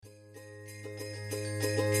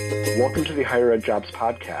Welcome to the Higher Ed Jobs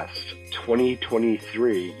Podcast,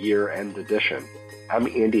 2023 year-end edition. I'm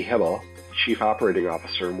Andy Hibble, Chief Operating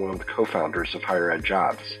Officer and one of the co-founders of Higher Ed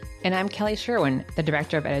Jobs. And I'm Kelly Sherwin, the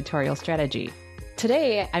Director of Editorial Strategy.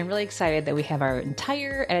 Today, I'm really excited that we have our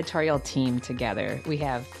entire editorial team together. We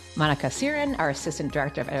have Monica Siren, our Assistant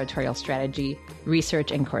Director of Editorial Strategy,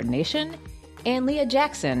 Research and Coordination, and Leah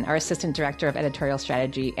Jackson, our Assistant Director of Editorial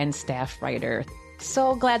Strategy and Staff Writer.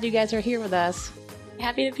 So glad you guys are here with us.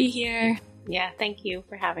 Happy to be here. Yeah, thank you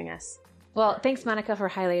for having us. Well, thanks, Monica, for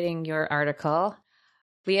highlighting your article.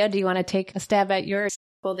 Leah, do you want to take a stab at yours?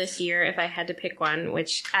 Well, this year, if I had to pick one,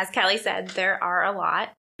 which, as Kelly said, there are a lot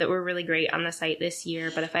that were really great on the site this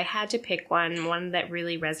year. But if I had to pick one that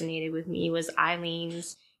really resonated with me was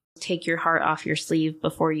Eileen's Take Your Heart Off Your Sleeve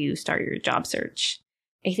Before You Start Your Job Search.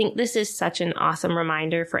 I think this is such an awesome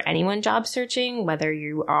reminder for anyone job searching, whether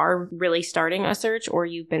you are really starting a search or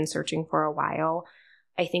you've been searching for a while.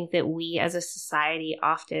 I think that we as a society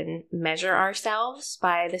often measure ourselves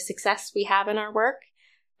by the success we have in our work,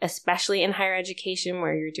 especially in higher education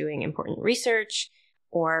where you're doing important research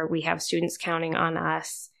or we have students counting on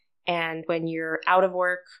us. And when you're out of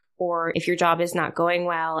work or if your job is not going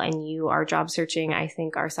well and you are job searching, I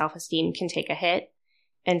think our self-esteem can take a hit.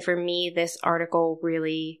 And for me, this article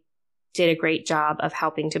really did a great job of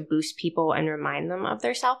helping to boost people and remind them of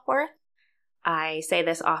their self-worth. I say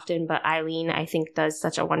this often, but Eileen, I think, does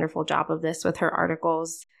such a wonderful job of this with her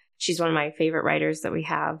articles. She's one of my favorite writers that we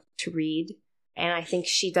have to read. And I think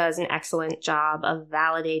she does an excellent job of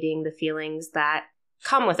validating the feelings that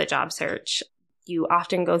come with a job search. You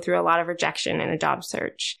often go through a lot of rejection in a job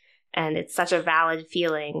search, and it's such a valid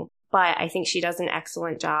feeling. But I think she does an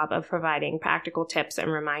excellent job of providing practical tips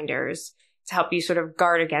and reminders to help you sort of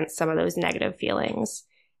guard against some of those negative feelings.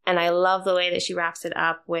 And I love the way that she wraps it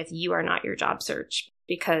up with "you are not your job search,"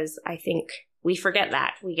 because I think we forget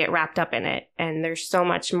that. We get wrapped up in it. And there's so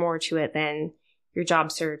much more to it than your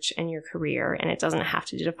job search and your career. And it doesn't have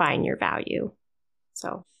to define your value.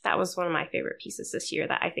 So that was one of my favorite pieces this year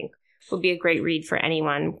that I think would be a great read for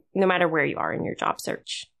anyone, no matter where you are in your job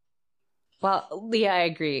search. Well, Leah, I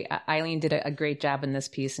agree. Eileen did a great job in this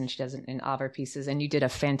piece, and she does it in all of her pieces. And you did a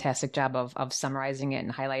fantastic job of summarizing it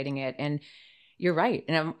and highlighting it. And you're right.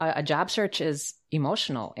 And a job search is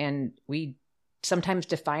emotional, and we sometimes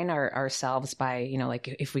define ourselves by, like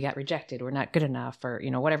if we got rejected, we're not good enough, or,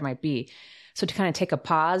 whatever it might be. So to kind of take a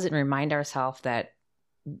pause and remind ourselves that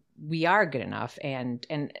we are good enough. And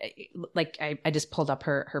like I just pulled up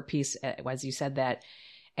her piece as you said that.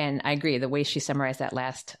 And I agree. The way she summarized that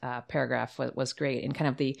last paragraph was great. And kind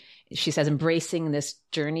of she says, embracing this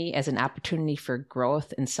journey as an opportunity for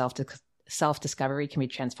growth and self-discovery can be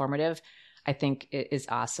transformative. I think it is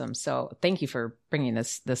awesome. So thank you for bringing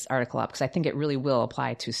this article up, because I think it really will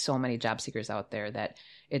apply to so many job seekers out there that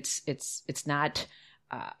it's not,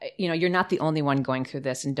 you're not the only one going through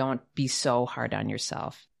this, and don't be so hard on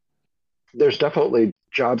yourself. There's definitely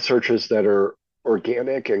job searches that are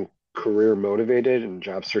organic and career motivated and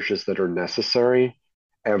job searches that are necessary.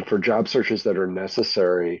 And for job searches that are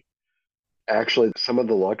necessary, actually some of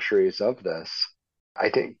the luxuries of this, I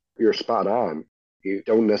think you're spot on. You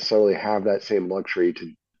don't necessarily have that same luxury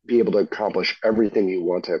to be able to accomplish everything you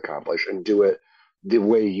want to accomplish and do it the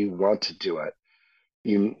way you want to do it.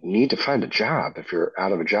 You need to find a job if you're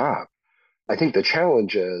out of a job. I think the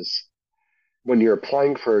challenge is when you're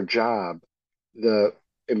applying for a job, the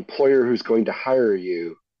employer who's going to hire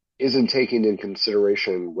you isn't taking in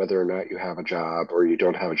consideration whether or not you have a job or you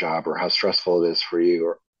don't have a job or how stressful it is for you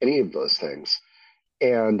or any of those things.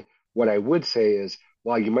 And what I would say is,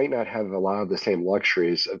 while you might not have a lot of the same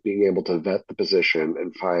luxuries of being able to vet the position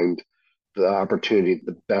and find the opportunity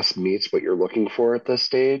that best meets what you're looking for at this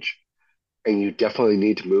stage, and you definitely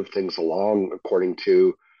need to move things along according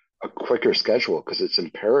to a quicker schedule because it's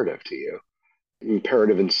imperative to you,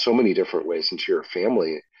 imperative in so many different ways, and to your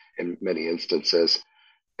family in many instances.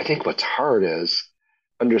 I think what's hard is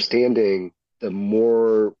understanding the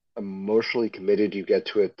more emotionally committed you get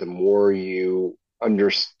to it, the more you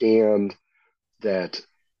understand that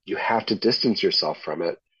you have to distance yourself from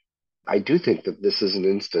it. I do think that this is an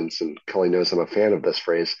instance, and Kelly knows I'm a fan of this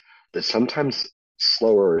phrase, that sometimes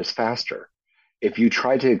slower is faster. If you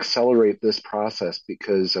try to accelerate this process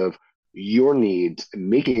because of your needs and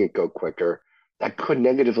making it go quicker, that could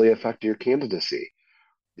negatively affect your candidacy.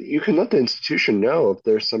 You can let the institution know if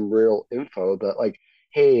there's some real info that, like,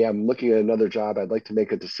 hey, I'm looking at another job, I'd like to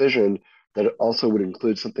make a decision that also would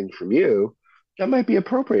include something from you. That might be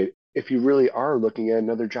appropriate if you really are looking at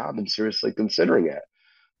another job and seriously considering it.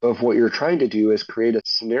 But if what you're trying to do is create a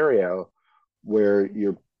scenario where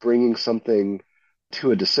you're bringing something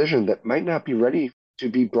to a decision that might not be ready to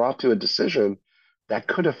be brought to a decision that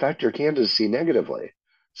could affect your candidacy negatively.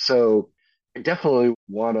 So I definitely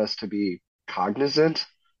want us to be cognizant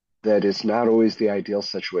that it's not always the ideal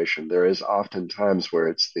situation. There is often times where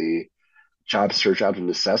it's the job search out of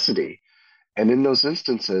necessity. And in those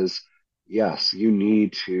instances, yes, you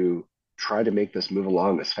need to try to make this move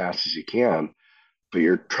along as fast as you can, but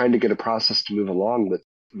you're trying to get a process to move along that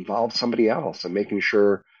involves somebody else and making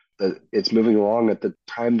sure that it's moving along at the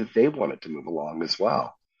time that they want it to move along as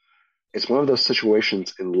well. It's one of those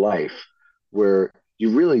situations in life where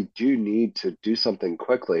you really do need to do something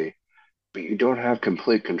quickly, but you don't have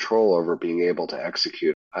complete control over being able to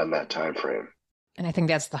execute on that time frame. And I think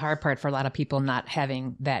that's the hard part for a lot of people, not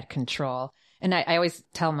having that control. And I always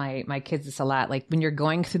tell my kids this a lot, like when you're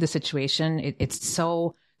going through the situation, it's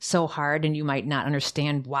so hard and you might not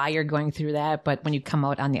understand why you're going through that. But when you come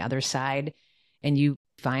out on the other side and you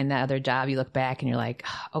find that other job, you look back and you're like,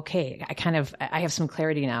 okay, I have some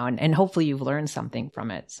clarity now. And hopefully you've learned something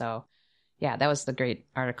from it. So yeah, that was the great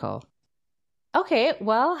article. Okay,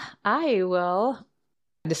 well, I will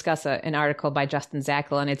discuss an article by Justin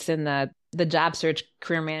Zackel, and it's in the job search,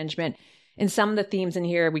 career management. And some of the themes in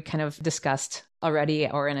here we kind of discussed already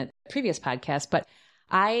or in a previous podcast, but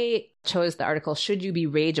I chose the article, Should You Be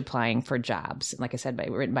Rage Applying for Jobs? Like I said,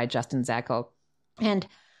 written by Justin Zackel. And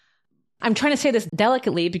I'm trying to say this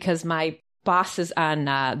delicately because my boss is on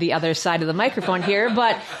the other side of the microphone here,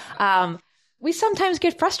 but we sometimes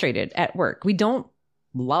get frustrated at work. We don't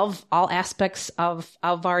love all aspects of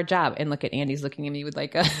our job. And look at Andy's looking at me with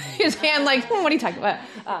like his hand like, what are you talking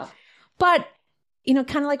about? But, you know,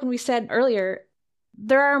 kind of like when we said earlier,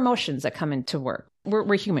 there are emotions that come into work.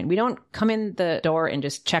 We're human. We don't come in the door and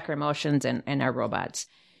just check our emotions and our robots.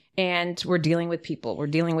 And we're dealing with people. We're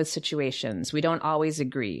dealing with situations. We don't always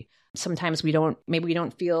agree. Sometimes maybe we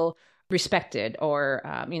don't feel respected, or,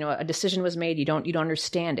 a decision was made. You don't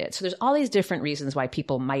understand it. So there's all these different reasons why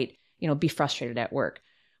people might, be frustrated at work.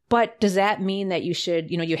 But does that mean that you should,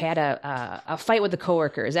 you had a fight with a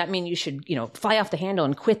coworker? Does that mean you should, fly off the handle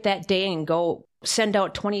and quit that day and go send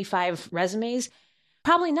out 25 resumes?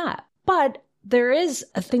 Probably not. But there is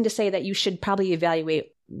a thing to say that you should probably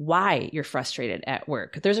evaluate why you're frustrated at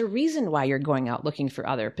work. There's a reason why you're going out looking for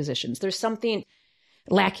other positions. There's something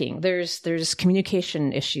lacking. There's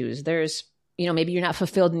communication issues. There's, maybe you're not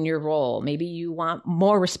fulfilled in your role. Maybe you want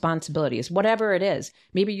more responsibilities, whatever it is.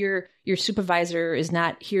 Maybe your supervisor is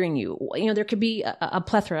not hearing you. There could be a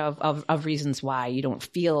plethora of reasons why you don't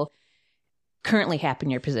feel currently happy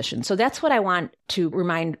in your position. So that's what I want to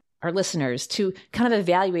remind our listeners, to kind of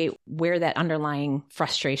evaluate where that underlying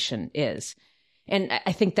frustration is. And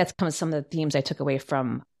I think that's kind of some of the themes I took away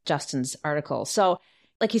from Justin's article. So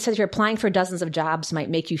like he said, you're applying for dozens of jobs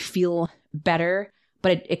might make you feel better,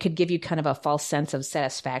 but it could give you kind of a false sense of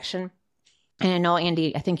satisfaction. And I know,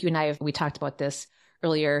 Andy, I think you and we talked about this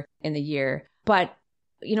earlier in the year, but,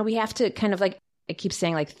 we have to kind of like, I keep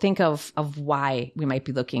saying, like, think of why we might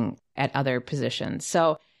be looking at other positions.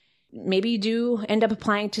 So maybe you do end up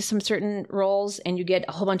applying to some certain roles and you get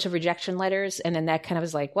a whole bunch of rejection letters. And then that kind of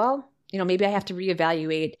is like, well, maybe I have to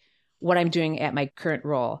reevaluate what I'm doing at my current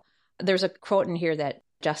role. There's a quote in here that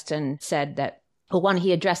Justin said that, one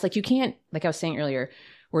he addressed, like, you can't, like I was saying earlier,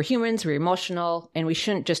 we're humans, we're emotional, and we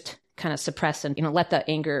shouldn't just kind of suppress and, let the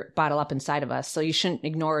anger bottle up inside of us. So you shouldn't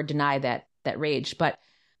ignore or deny that rage. But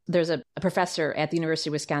there's a professor at the University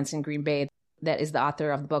of Wisconsin, Green Bay, that is the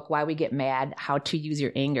author of the book, Why We Get Mad, How to Use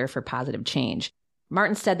Your Anger for Positive Change.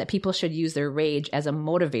 Martin said that people should use their rage as a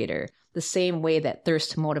motivator, the same way that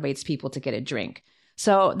thirst motivates people to get a drink.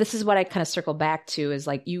 So this is what I kind of circle back to, is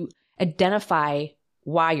like, you identify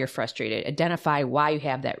why you're frustrated, identify why you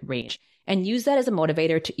have that rage, and use that as a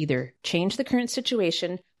motivator to either change the current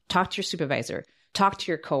situation, talk to your supervisor, talk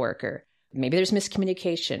to your coworker. Maybe there's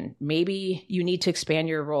miscommunication. Maybe you need to expand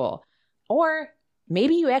your role, or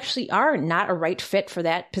maybe you actually are not a right fit for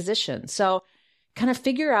that position. So kind of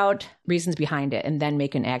figure out reasons behind it and then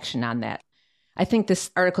make an action on that. I think this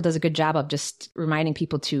article does a good job of just reminding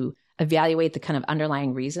people to evaluate the kind of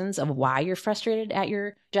underlying reasons of why you're frustrated at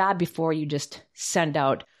your job before you just send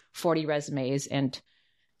out 40 resumes and,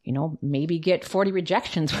 maybe get 40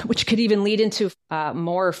 rejections, which could even lead into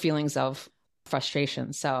more feelings of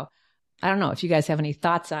frustration. So I don't know if you guys have any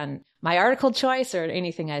thoughts on my article choice or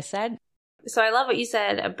anything I said. So I love what you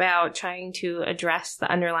said about trying to address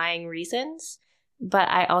the underlying reasons, but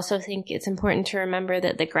I also think it's important to remember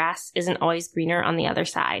that the grass isn't always greener on the other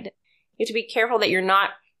side. You have to be careful that you're not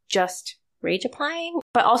just rage applying,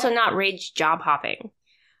 but also not rage job hopping.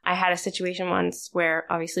 I had a situation once where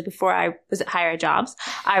obviously before I was at Higher Ed Jobs,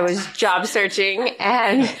 I was job searching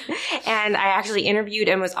and I actually interviewed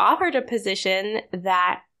and was offered a position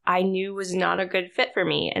that I knew was not a good fit for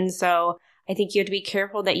me. And so I think you have to be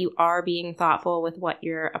careful that you are being thoughtful with what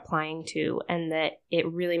you're applying to and that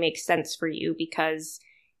it really makes sense for you, because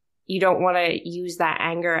you don't want to use that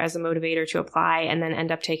anger as a motivator to apply and then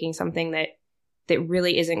end up taking something that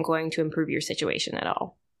really isn't going to improve your situation at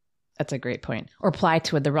all. That's a great point. Or apply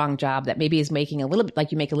to the wrong job that maybe is making a little bit,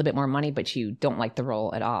 like you make a little bit more money, but you don't like the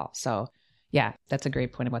role at all. So yeah, that's a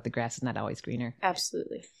great point about the grass is not always greener.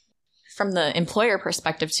 Absolutely. From the employer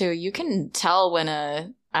perspective too, you can tell when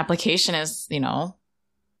a application is,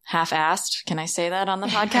 half-assed. Can I say that on the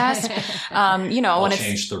podcast? I'll when it's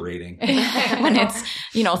change the rating. when it's,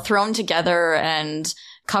 thrown together and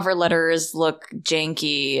cover letters look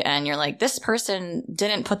janky and you're like, this person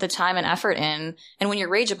didn't put the time and effort in. And when you're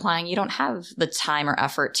rage applying, you don't have the time or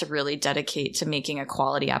effort to really dedicate to making a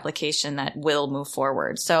quality application that will move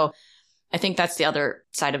forward. So I think that's the other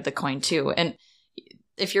side of the coin too. And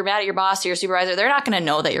if you're mad at your boss or your supervisor, they're not going to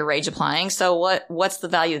know that you're rage applying. So what's the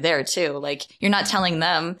value there too? Like, you're not telling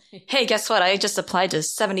them, hey, guess what? I just applied to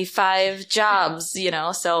 75 jobs,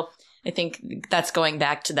 So I think that's going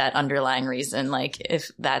back to that underlying reason. Like,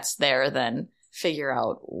 if that's there, then figure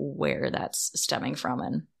out where that's stemming from.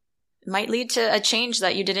 And it might lead to a change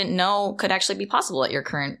that you didn't know could actually be possible at your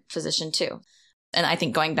current position too. And I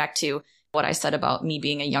think going back to what I said about me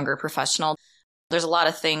being a younger professional, there's a lot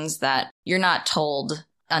of things that you're not told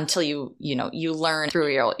until you learn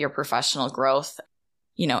through your professional growth,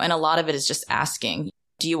 and a lot of it is just asking.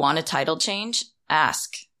 Do you want a title change?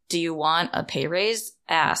 Ask. Do you want a pay raise?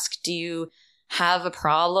 Ask. Do you have a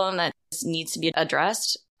problem that needs to be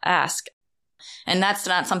addressed? Ask. And that's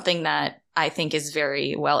not something that I think is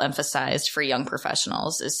very well emphasized for young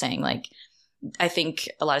professionals, is saying, like, I think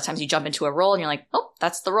a lot of times you jump into a role and you're like, oh,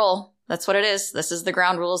 that's the role. That's what it is. This is the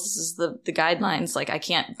ground rules. This is the guidelines. Like, I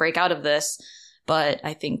can't break out of this. But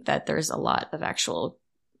I think that there's a lot of actual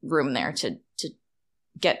room there to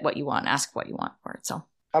get what you want, ask what you want for it. So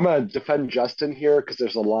I'm going to defend Justin here because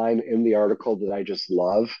there's a line in the article that I just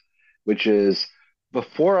love, which is,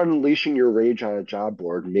 before unleashing your rage on a job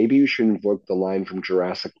board, maybe you should invoke the line from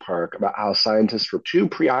Jurassic Park about how scientists were too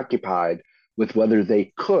preoccupied with whether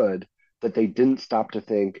they could that they didn't stop to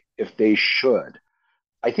think if they should.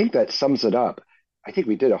 I think that sums it up. I think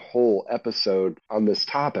we did a whole episode on this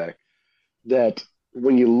topic, that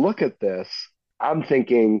when you look at this, I'm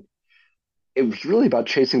thinking it was really about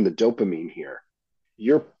chasing the dopamine here.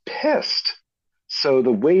 You're pissed. So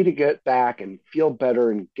the way to get back and feel better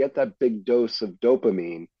and get that big dose of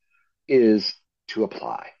dopamine is to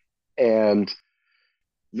apply. And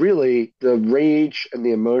really, the rage and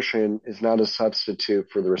the emotion is not a substitute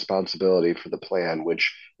for the responsibility for the plan,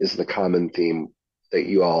 which is the common theme that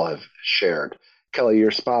you all have shared. Kelly, you're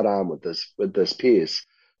spot on with this piece.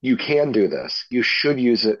 You can do this. You should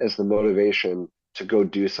use it as the motivation to go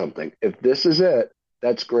do something. If this is it,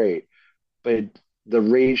 that's great. But the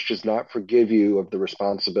rage does not forgive you of the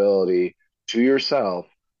responsibility to yourself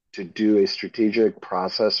to do a strategic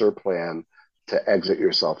process or plan to exit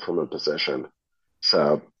yourself from a position.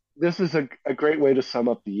 So this is a great way to sum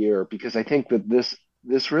up the year, because I think that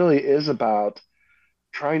this really is about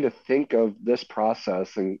trying to think of this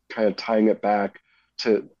process and kind of tying it back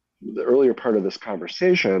to the earlier part of this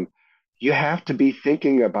conversation. You have to be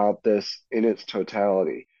thinking about this in its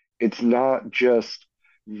totality. It's not just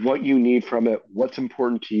what you need from it, what's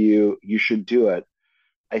important to you, you should do it.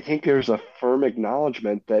 I think there's a firm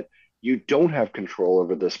acknowledgement that you don't have control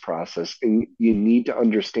over this process, and you need to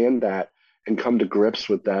understand that and come to grips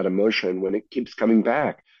with that emotion when it keeps coming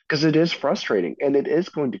back, because it is frustrating and it is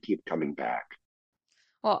going to keep coming back.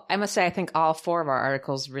 Well, I must say, I think all four of our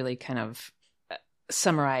articles really kind of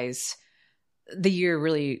summarize the year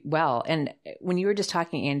really well. And when you were just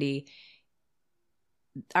talking, Andy,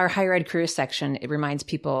 our higher ed career section, it reminds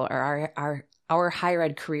people, or our higher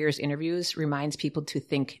ed careers interviews reminds people to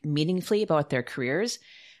think meaningfully about their careers.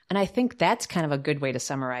 And I think that's kind of a good way to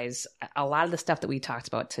summarize a lot of the stuff that we talked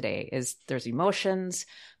about today. Is there's emotions,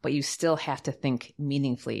 but you still have to think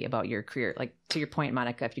meaningfully about your career. Like, to your point,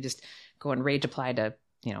 Monica, if you just go and rage apply to,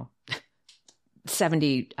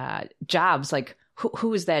 70 jobs, like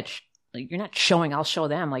who is that? Like, you're not showing, I'll show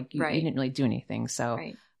them. Like, you didn't really do anything. So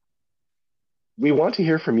we want to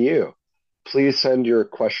hear from you. Please send your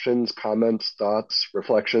questions, comments, thoughts,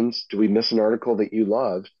 reflections. Do we miss an article that you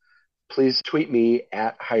loved? Please tweet me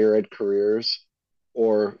at Higher Ed Careers,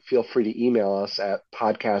 or feel free to email us at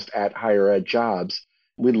podcast@higheredjobs.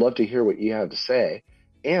 We'd love to hear what you have to say.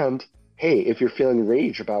 And hey, if you're feeling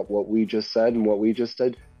rage about what we just said and what we just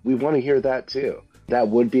did, We want to hear that too. That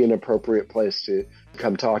would be an appropriate place to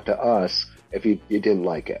come talk to us if you didn't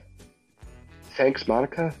like it. Thanks,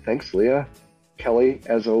 Monica. Thanks, Leah. Kelly,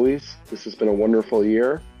 as always, this has been a wonderful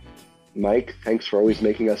year. Mike, thanks for always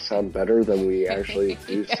making us sound better than we actually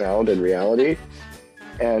do sound in reality.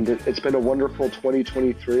 And it's been a wonderful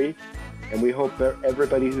 2023. And we hope that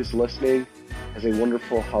everybody who's listening has a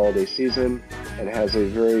wonderful holiday season and has a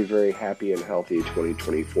very, very happy and healthy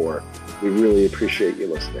 2024. We really appreciate you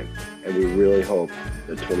listening. And we really hope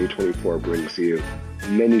that 2024 brings you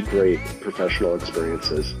many great professional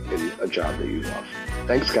experiences in a job that you love.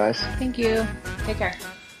 Thanks, guys. Thank you. Take care.